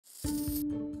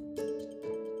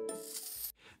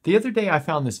The other day I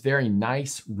found this very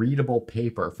nice readable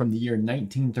paper from the year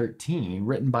 1913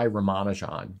 written by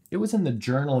Riemann. It was in the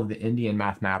Journal of the Indian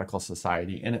Mathematical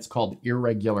Society and it's called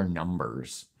Irregular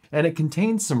Numbers. And it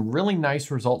contains some really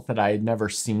nice results that I had never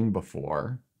seen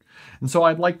before. And so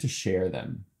I'd like to share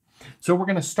them. So we're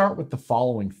going to start with the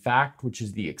following fact, which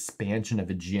is the expansion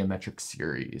of a geometric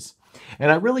series.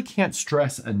 And I really can't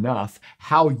stress enough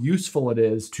how useful it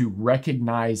is to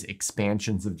recognize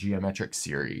expansions of geometric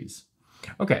series.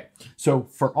 Okay, so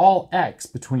for all x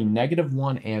between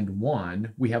 -1 and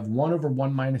 1, we have 1 over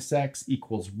 1 minus x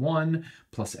equals 1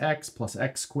 plus x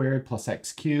squared plus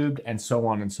x cubed, and so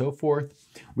on and so forth.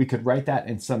 We could write that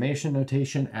in summation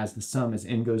notation as the sum as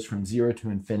n goes from 0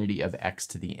 to infinity of x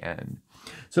to the n.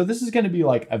 So this is going to be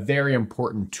like a very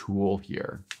important tool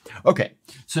here. Okay,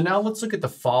 so now let's look at the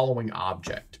following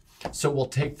object. So we'll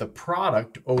take the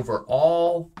product over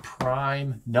all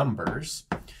prime numbers,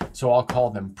 so I'll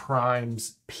call them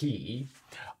primes p,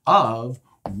 of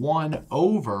 1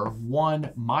 over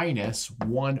 1 minus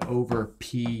 1 over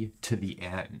p to the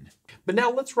n. But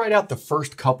now let's write out the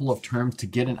first couple of terms to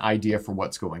get an idea for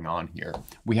what's going on here.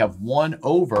 We have 1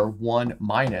 over 1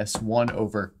 minus 1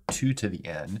 over 2 to the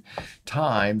n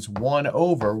times 1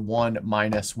 over 1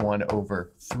 minus 1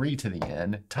 over 3 to the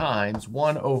n times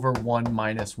 1 over 1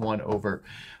 minus 1 over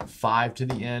 5 to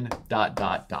the n, ...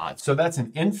 So that's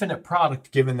an infinite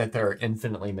product given that there are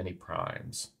infinitely many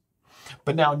primes.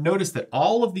 But now notice that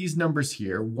all of these numbers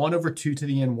here, 1 over 2 to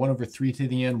the n, 1 over 3 to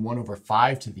the n, 1 over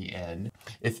 5 to the n,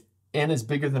 if n is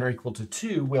bigger than or equal to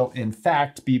 2, will in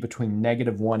fact be between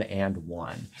 -1 and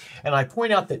 1. And I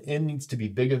point out that n needs to be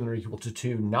bigger than or equal to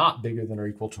 2, not bigger than or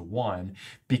equal to 1,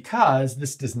 because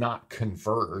this does not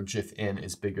converge if n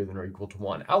is bigger than or equal to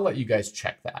 1. I'll let you guys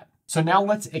check that. So now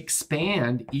let's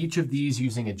expand each of these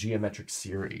using a geometric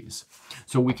series.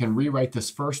 So we can rewrite this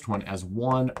first one as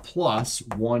 1 plus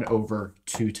 1 over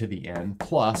 2 to the n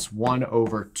plus 1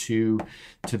 over 2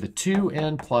 to the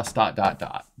 2n plus ...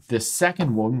 This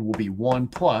second one will be 1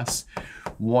 plus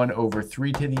 1 over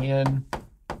 3 to the n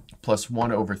plus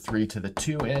 1 over 3 to the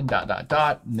 2n ...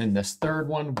 And then this third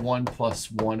one, 1 plus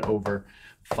 1 over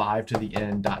 5 to the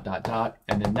n ...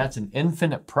 And then that's an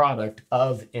infinite product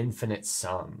of infinite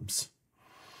sums.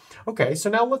 Okay, so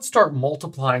now let's start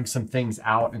multiplying some things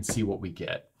out and see what we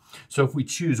get. So if we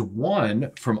choose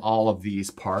 1 from all of these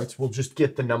parts, we'll just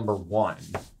get the number 1.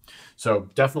 So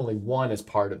definitely 1 is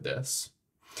part of this.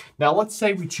 Now let's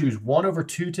say we choose 1 over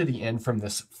 2 to the n from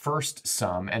this first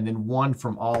sum and then 1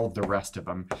 from all of the rest of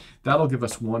them. That'll give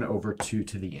us 1 over 2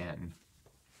 to the n.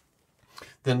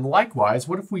 Then likewise,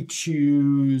 what if we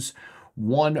choose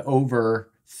 1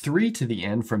 over 3 to the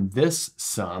n from this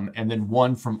sum and then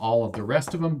 1 from all of the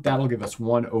rest of them? That'll give us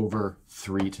 1 over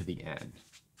 3 to the n.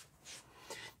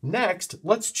 Next,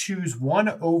 let's choose 1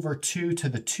 over 2 to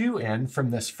the 2n from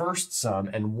this first sum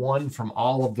and 1 from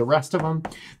all of the rest of them.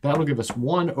 That'll give us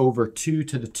 1 over 2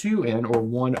 to the 2n, or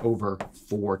 1 over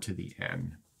 4 to the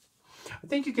n. I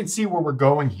think you can see where we're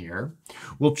going here.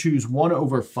 We'll choose 1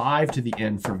 over 5 to the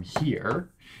n from here,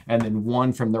 and then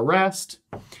 1 from the rest.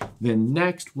 Then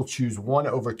next, we'll choose 1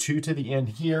 over 2 to the n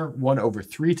here, 1 over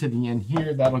 3 to the n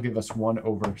here. That'll give us 1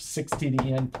 over 6 to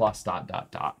the n plus ...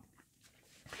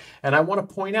 And I want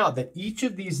to point out that each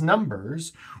of these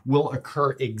numbers will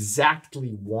occur exactly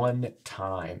 1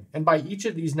 time. And by each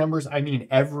of these numbers, I mean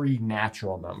every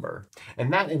natural number.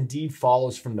 And that indeed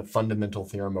follows from the fundamental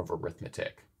theorem of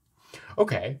arithmetic.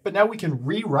 Okay, but now we can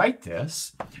rewrite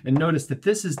this and notice that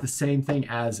this is the same thing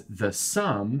as the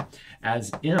sum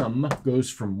as m goes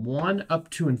from 1 up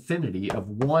to infinity of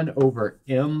 1 over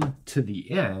m to the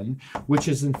n, which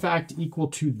is in fact equal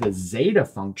to the zeta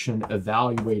function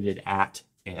evaluated at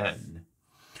n.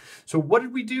 So what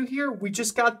did we do here? We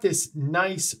just got this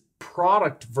nice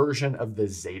product version of the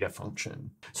zeta function.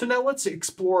 So now let's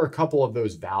explore a couple of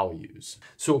those values.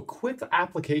 So a quick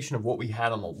application of what we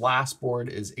had on the last board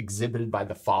is exhibited by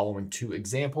the following 2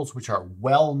 examples, which are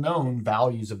well-known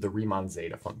values of the Riemann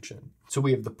zeta function. So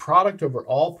we have the product over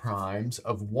all primes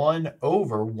of 1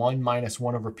 over 1 minus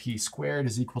 1 over p squared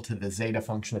is equal to the zeta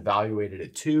function evaluated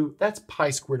at 2. That's pi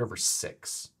squared over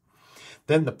 6.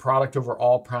 Then the product over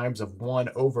all primes of 1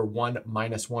 over 1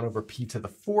 minus 1 over p to the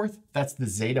 4th, that's the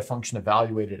zeta function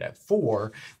evaluated at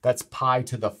 4. That's pi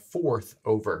to the 4th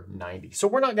over 90. So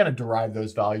we're not going to derive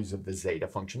those values of the zeta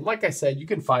function. Like I said, you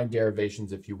can find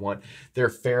derivations if you want. They're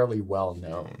fairly well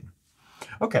known.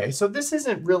 Okay, so this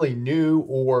isn't really new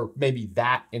or maybe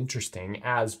that interesting,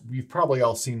 as we've probably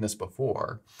all seen this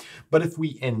before. But if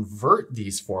we invert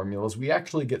these formulas, we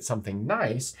actually get something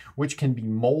nice, which can be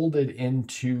molded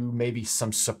into maybe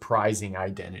some surprising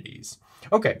identities.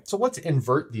 Okay, so let's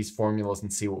invert these formulas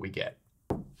and see what we get.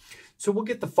 So we'll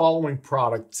get the following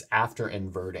products after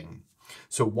inverting.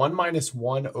 So 1 minus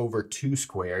 1 over 2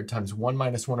 squared times 1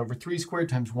 minus 1 over 3 squared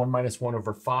times 1 minus 1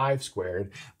 over 5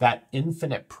 squared. That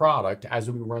infinite product, as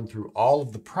we run through all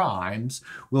of the primes,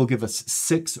 will give us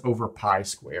 6 over pi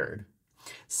squared.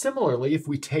 Similarly, if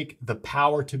we take the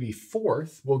power to be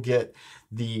fourth, we'll get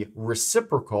the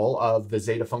reciprocal of the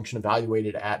zeta function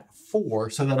evaluated at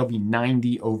 4, so that'll be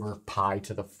 90 over pi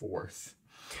to the fourth.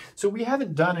 So we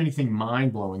haven't done anything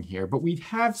mind-blowing here, but we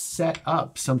have set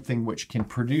up something which can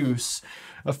produce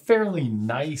a fairly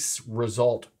nice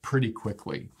result pretty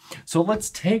quickly. So let's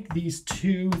take these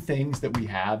two things that we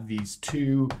have, these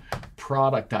two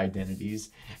product identities,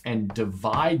 and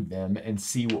divide them and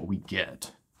see what we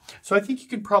get. So I think you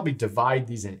could probably divide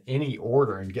these in any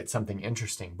order and get something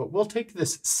interesting, but we'll take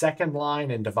this second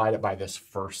line and divide it by this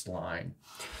first line.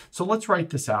 So let's write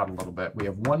this out a little bit. We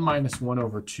have 1 minus 1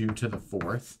 over 2 to the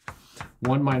fourth,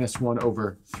 1 minus 1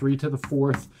 over 3 to the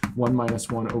fourth, 1 minus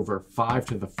 1 over 5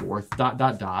 to the fourth, dot,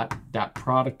 dot, dot. That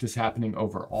product is happening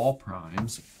over all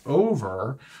primes,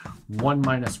 over 1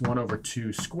 minus 1 over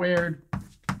 2 squared,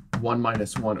 1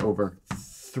 minus 1 over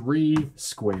 3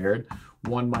 squared,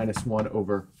 1 minus 1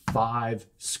 over 5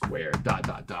 squared, dot,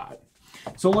 dot, dot.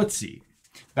 So let's see.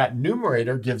 That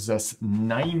numerator gives us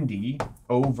 90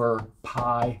 over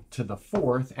pi to the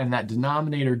fourth, and that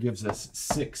denominator gives us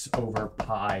 6 over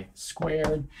pi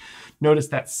squared. Notice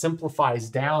that simplifies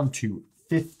down to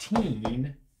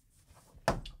 15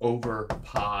 over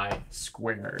pi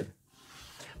squared.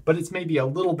 But it's maybe a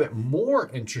little bit more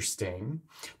interesting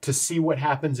to see what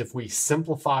happens if we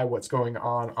simplify what's going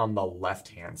on the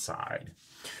left-hand side.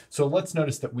 So let's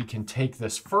notice that we can take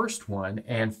this first one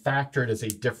and factor it as a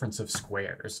difference of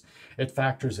squares. It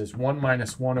factors as 1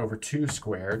 minus 1 over 2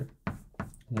 squared,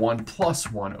 1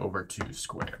 plus 1 over 2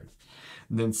 squared.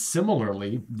 And then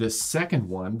similarly, this second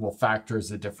one will factor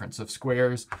as a difference of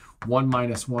squares, 1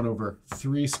 minus 1 over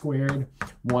 3 squared,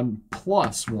 1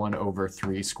 plus 1 over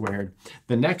 3 squared.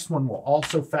 The next one will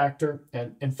also factor,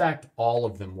 and in fact, all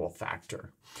of them will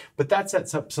factor. But that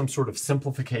sets up some sort of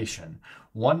simplification.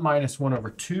 1 minus 1 over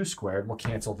 2 squared, we'll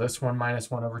cancel this 1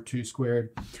 minus 1 over 2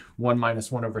 squared. 1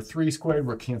 minus 1 over 3 squared,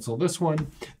 we'll cancel this one.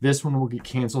 This one will get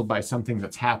canceled by something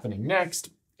that's happening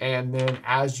next. And then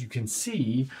as you can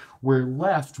see, we're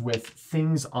left with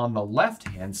things on the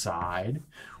left-hand side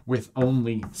with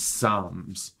only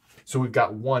sums. So we've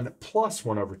got 1 plus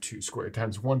 1 over 2 squared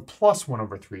times 1 plus 1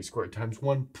 over 3 squared times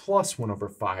 1 plus 1 over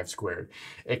 5 squared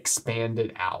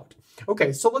expanded out.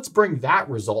 Okay, so let's bring that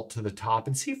result to the top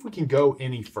and see if we can go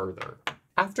any further.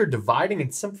 After dividing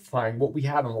and simplifying what we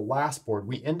had on the last board,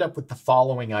 we end up with the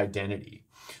following identity.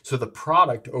 So the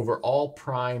product over all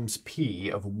primes p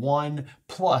of 1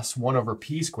 plus 1 over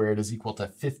p squared is equal to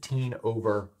 15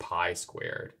 over pi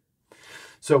squared.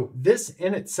 So this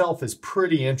in itself is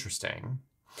pretty interesting,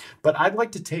 but I'd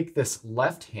like to take this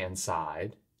left-hand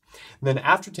side. Then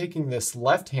after taking this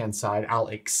left-hand side, I'll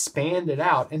expand it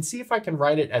out and see if I can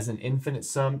write it as an infinite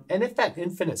sum, and if that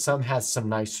infinite sum has some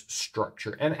nice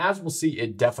structure. And as we'll see,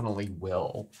 it definitely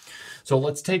will. So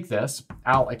let's take this.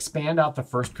 I'll expand out the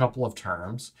first couple of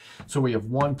terms. So we have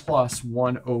 1 plus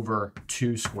 1 over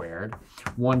 2 squared,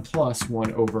 1 plus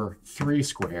 1 over 3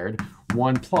 squared,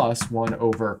 1 plus 1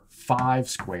 over 5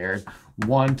 squared,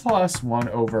 1 plus 1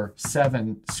 over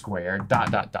 7 squared,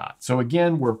 dot, dot, dot. So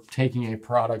again, we're taking a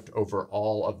product over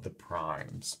all of the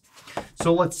primes.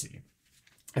 So let's see.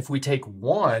 If we take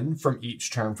 1 from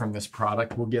each term from this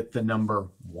product, we'll get the number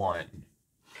 1.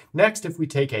 Next, if we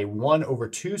take a 1 over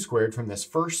 2 squared from this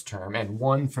first term and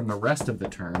 1 from the rest of the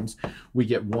terms, we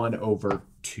get 1 over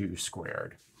 2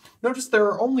 squared. Notice there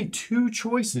are only 2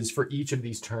 choices for each of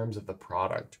these terms of the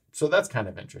product. So that's kind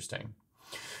of interesting.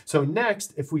 So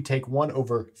next, if we take 1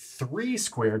 over 3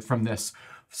 squared from this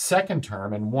second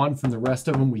term and 1 from the rest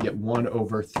of them, we get 1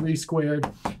 over 3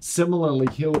 squared. Similarly,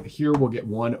 here we'll get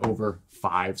 1 over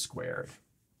 5 squared.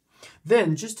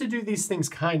 Then, just to do these things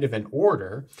kind of in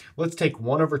order, let's take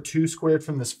 1 over 2 squared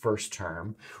from this first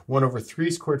term, 1 over 3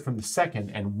 squared from the second,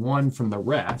 and 1 from the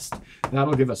rest.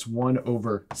 That'll give us 1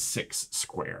 over 6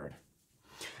 squared.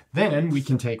 Then we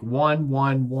can take 1,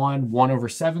 1, 1, 1 over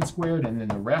 7 squared, and then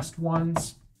the rest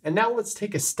ones. And now let's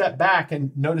take a step back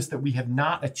and notice that we have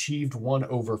not achieved 1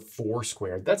 over 4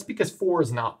 squared. That's because 4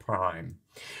 is not prime.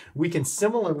 We can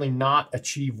similarly not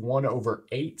achieve 1 over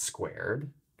 8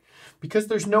 squared because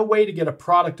there's no way to get a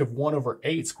product of 1 over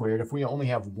 8 squared if we only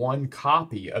have one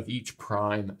copy of each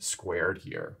prime squared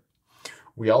here.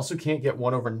 We also can't get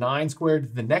 1 over 9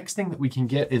 squared. The next thing that we can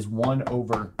get is 1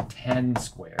 over 10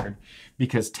 squared,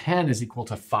 because 10 is equal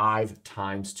to 5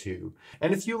 times 2.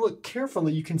 And if you look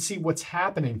carefully, you can see what's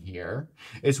happening here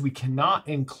is we cannot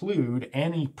include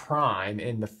any prime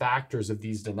in the factors of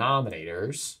these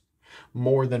denominators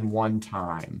more than one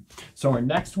time. So our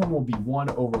next one will be 1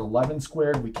 over 11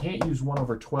 squared. We can't use 1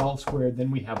 over 12 squared.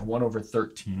 Then we have 1 over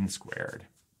 13 squared.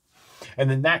 And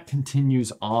then that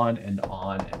continues on and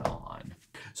on and on.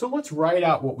 So let's write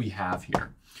out what we have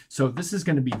here. So this is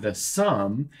going to be the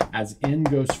sum as n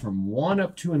goes from 1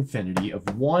 up to infinity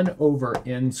of 1 over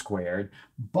n squared,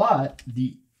 but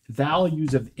the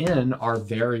values of n are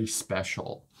very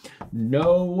special.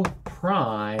 No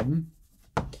prime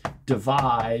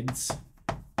divides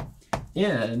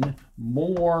n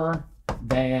more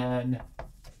than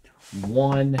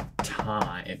one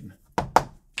time.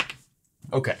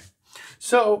 Okay,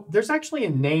 so there's actually a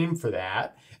name for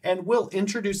that, and we'll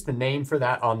introduce the name for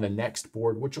that on the next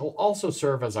board, which will also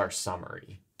serve as our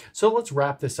summary. So let's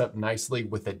wrap this up nicely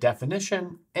with a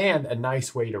definition and a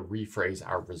nice way to rephrase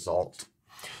our result.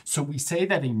 So we say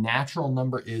that a natural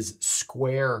number is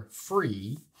square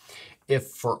free if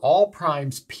for all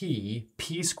primes p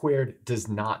squared does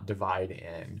not divide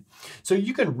n. So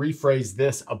you can rephrase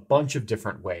this a bunch of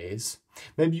different ways.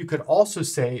 Maybe you could also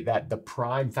say that the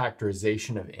prime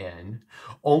factorization of n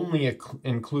only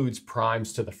includes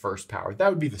primes to the first power. That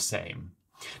would be the same.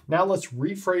 Now let's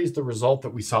rephrase the result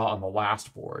that we saw on the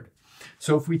last board.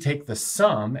 So if we take the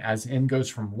sum as n goes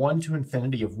from 1 to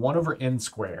infinity of 1 over n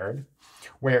squared,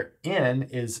 where n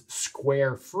is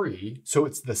square free, so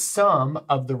it's the sum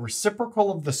of the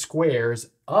reciprocal of the squares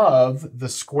of the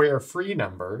square free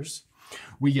numbers,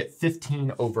 we get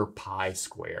 15 over pi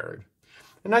squared.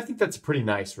 And I think that's a pretty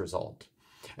nice result.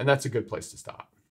 And that's a good place to stop.